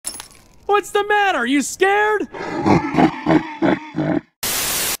What's the matter? Are you scared? Down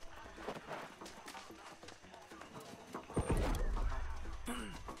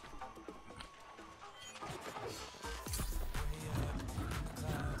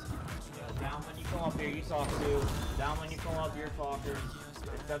when you come up here, you talk to. Down when you come up here, talker.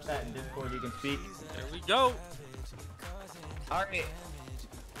 Accept that in Discord, you can speak. There we go. Alright.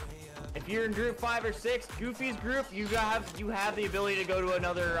 If you're in group 5 or 6, Goofy's group, you have the ability to go to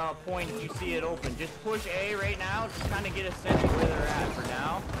another point if you see it open. Just push A right now, just kind of get a sense of where they're at for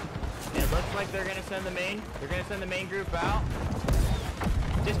now. And it looks like they're gonna send the main. They're gonna send the main group out.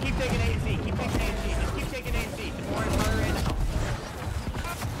 Just keep taking A and C. Keep taking A and C. Just keep taking A and C. The more and fire right now.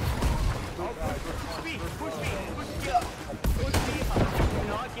 Oh, push B. Push B. Push B up. Push B up. Do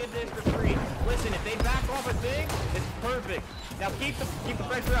not give this for free. Listen, if they back off a thing, it's perfect. Now keep the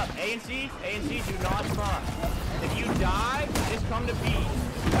pressure up. A and C do not stop. If you die, just come to B.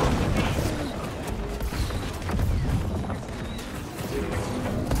 Come to B.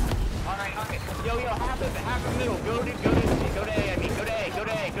 Alright. Yo, half of middle. Go to A. I mean, go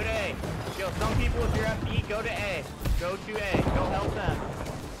to A. Yo, some people, if you're at B, go to A. Go to A. Go help them.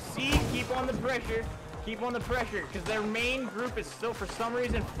 C, keep on the pressure. Keep on the pressure, because their main group is still, for some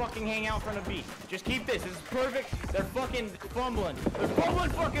reason, fucking hanging out in front of B. Just keep this. This is perfect. They're fucking fumbling. They're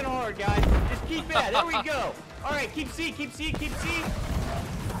fumbling fucking hard, guys. Just keep that. There we go. All right, keep C. Keep C. Keep C.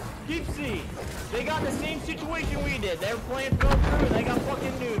 Keep C. They got the same situation we did. They were playing through, and they got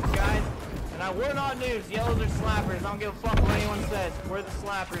fucking noobs, guys. And we're not noobs. Yellows are slappers. I don't give a fuck what anyone says. We're the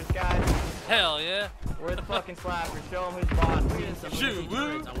slappers, guys. Hell yeah. We're the fucking slappers. Show them who's boss. Shoot,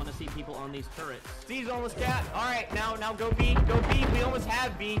 woo. I want to see people on these turrets. C's almost capped. All right, now go B. Go B. We almost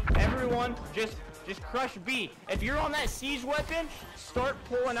have B. Everyone, just crush B. If you're on that siege weapon, start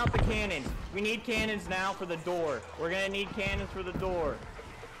pulling out the cannons. We need cannons now for the door. We're gonna need cannons for the door.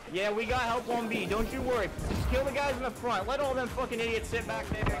 Yeah, we got help on B. Don't you worry. Just kill the guys in the front. Let all them fucking idiots sit back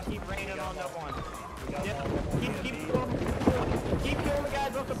there and keep raining on that one. Yep. Keep killing the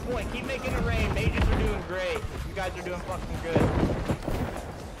guys off the point. Keep making it rain. Mages are doing great. You guys are doing fucking good.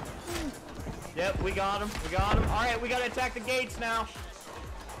 Yep, we got them. All right, we gotta attack the gates now.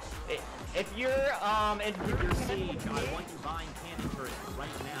 If you're Siege, I want you buying cannon turrets right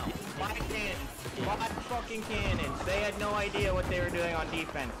now. Buy cannons. Buy fucking cannons. They had no idea what they were doing on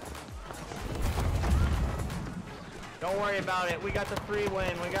defense. Don't worry about it. We got the free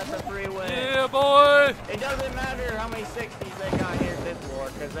win. Yeah, boy. It doesn't matter how many 60s they got here at this war,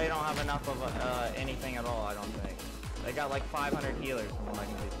 because they don't have enough of anything at all, I don't think. They got like 500 healers from what I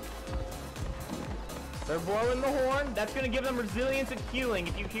can see. They're blowing the horn. That's going to give them resilience and healing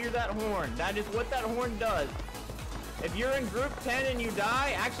if you hear that horn. That is what that horn does. If you're in group 10 and you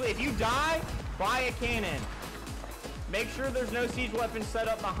die, actually, if you die, buy a cannon. Make sure there's no siege weapons set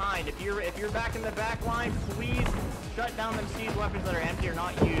up behind. If you're back in the back line, please shut down them siege weapons that are empty or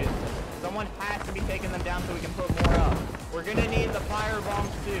not used. Someone has to be taking them down so we can put more up. We're gonna need the fire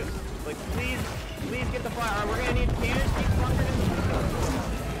bombs too. Like please get the fire. All right, we're gonna need cannons. Keep bunkered in the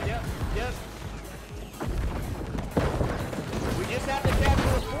Yep. We just have to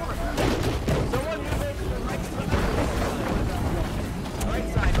capture the fort. Someone move it to the right side. Right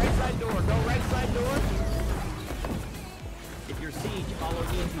side door. Go right side door. If you're siege, follow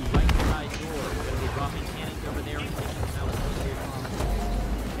me into right side door. We're going to be dropping cannons over there.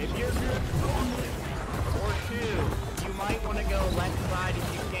 If you're group or 2, you might want to go left side if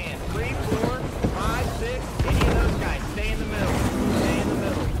you can. 3, 4, 5, 6, any of those guys. Stay in the middle.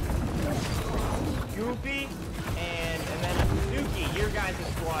 Goofy and then Suki, your guys'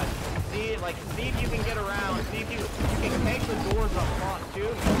 squad. See if you can get around. See if you can take the doors up front too.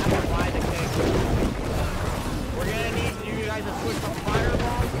 And have to buy the cake. We're gonna need you guys to push some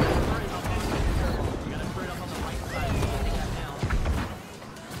fireballs. We're going to put it up on the right side. Take that down.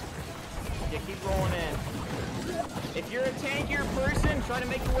 Yeah, keep rolling in. If you're a tankier person, try to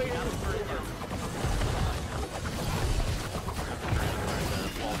make your way down the first part.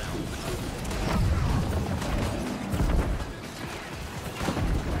 Wall down.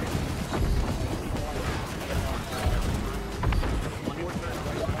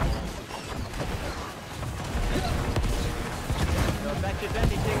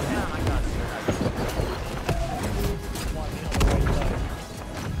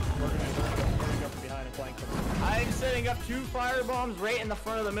 I'm setting up 2 fire bombs right in the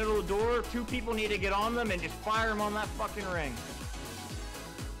front of the middle of the door. 2 people need to get on them and just fire them on that fucking ring.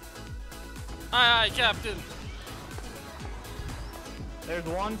 Aye, aye, Captain. There's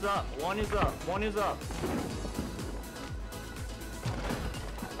one's up. One is up.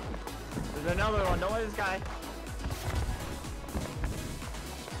 There's another one. Don't let this guy.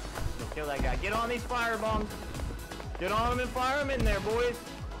 You'll kill that guy. Get on these fire bombs. Get on them and fire them in there, boys.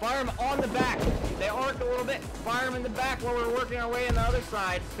 Fire them on the back. They arc a little bit. Fire them in the back while we're working our way in the other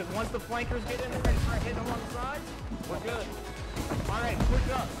sides. Because once the flankers get in there and start hitting them on the sides, we're good. All right, push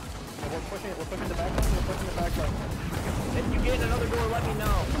up. We're pushing the back line. We're pushing the back line. If you get another door, let me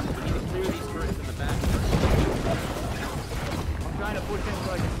know. We need to clear these turrets in the back. I'm trying to push in so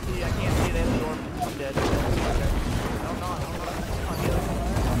I can see. I can't see the other door. I'm dead. Okay. No, no, no, no.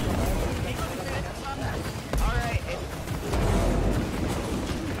 All right.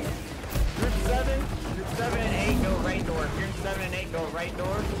 Group 7 and 8 go right door. If you're in 7 and 8, go right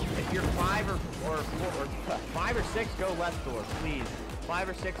door. If you're 5 or 5 or 6, go left door, please. 5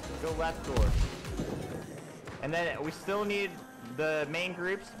 or 6, go left door. And then we still need the main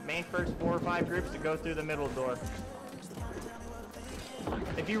groups, main first 4 or 5 groups to go through the middle door.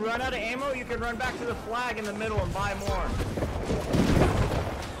 If you run out of ammo, you can run back to the flag in the middle and buy more.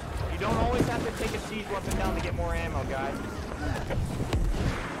 You don't always have to take a siege weapon down to get more ammo, guys.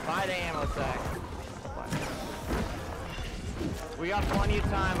 Buy the ammo sack. We got plenty of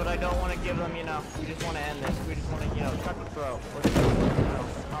time, but I don't want to give them, you know, we just want to end this. We just want to, you know, cut the throat. Or, you know,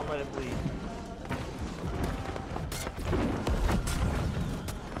 not let it bleed.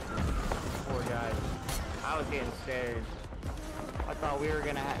 Poor guys. I was getting scared. I thought we were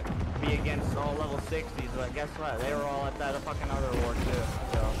going to be against all level 60s, but guess what? They were all at that fucking other war, too.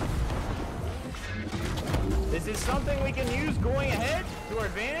 So. This is something we can use going ahead to our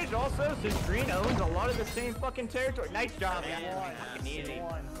advantage. Also, since Green owns a lot of the same fucking territory. Nice job, man. Easy.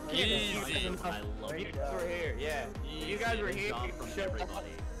 Easy. You guys were here, yeah. You guys were here. Job from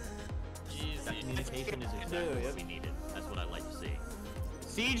everybody. That communication is exactly what we needed. That's what I'd like to see.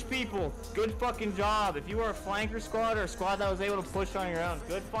 Siege people, good fucking job. If you were a flanker squad or a squad that was able to push on your own,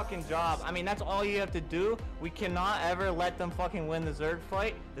 good fucking job. I mean, that's all you have to do. We cannot ever let them fucking win the Zerg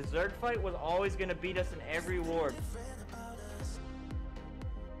fight. The Zerg fight was always going to beat us in every war.